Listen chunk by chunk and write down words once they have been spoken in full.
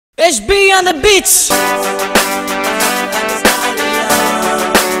HB on the beats.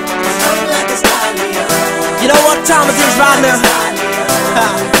 You know what time it is right now?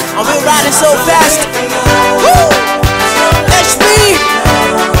 And we're riding so fast. Woo! HB!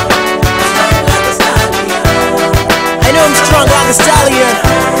 I know I'm strong like a stallion.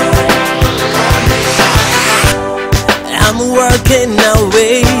 I'm working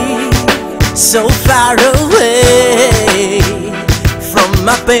away, so far away from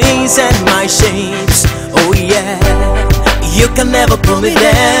my pains and my shames. Oh yeah, you can never pull me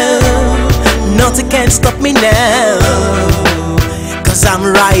down. Nothing can stop me now, 'cause I'm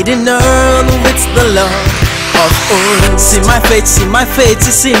riding on with the Lord of old. See my faith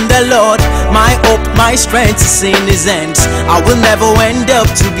is in the Lord. My hope, my strength is in His hands. I will never end up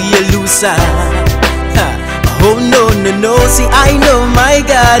to be a loser. Oh no, no, no. See, I know my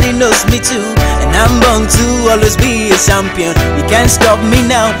God, He knows me too, and I'm bound to always be a champion. You can't stop me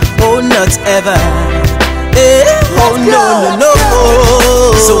now, oh not ever. Oh no, no,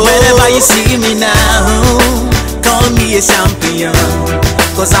 no. So whenever you see me now, call me a champion,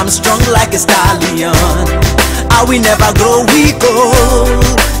 'cause I'm strong like a stallion. I will never grow weak, oh,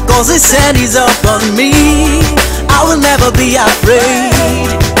 'cause His hand is upon me. I will never be afraid.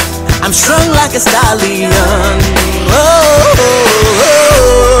 I'm strong like a stallion. Oh, oh,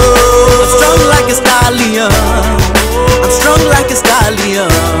 oh. I'm strong like a stallion. I'm strong like a stallion.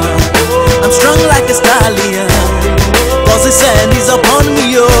 I'm strong like a stallion, 'cause His hand is upon me,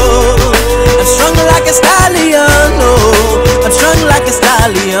 oh. I'm strong like a stallion, oh. I'm strong like a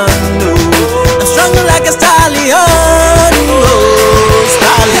stallion, oh. I'm strong like a stallion, oh.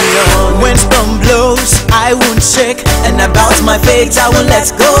 Stallion. When storm blows, I won't shake, and about my faith I won't let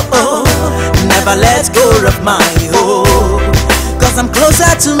go. Never let go of my hope, 'cause I'm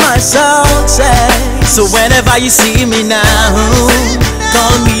closer to my success. So whenever you see me now,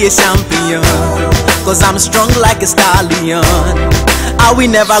 call me a champion, 'cause I'm strong like a stallion. I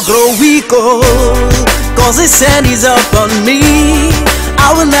will never grow weak, oh, 'cause His hand is upon me.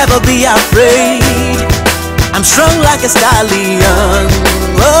 I will never be afraid. I'm strong like a stallion.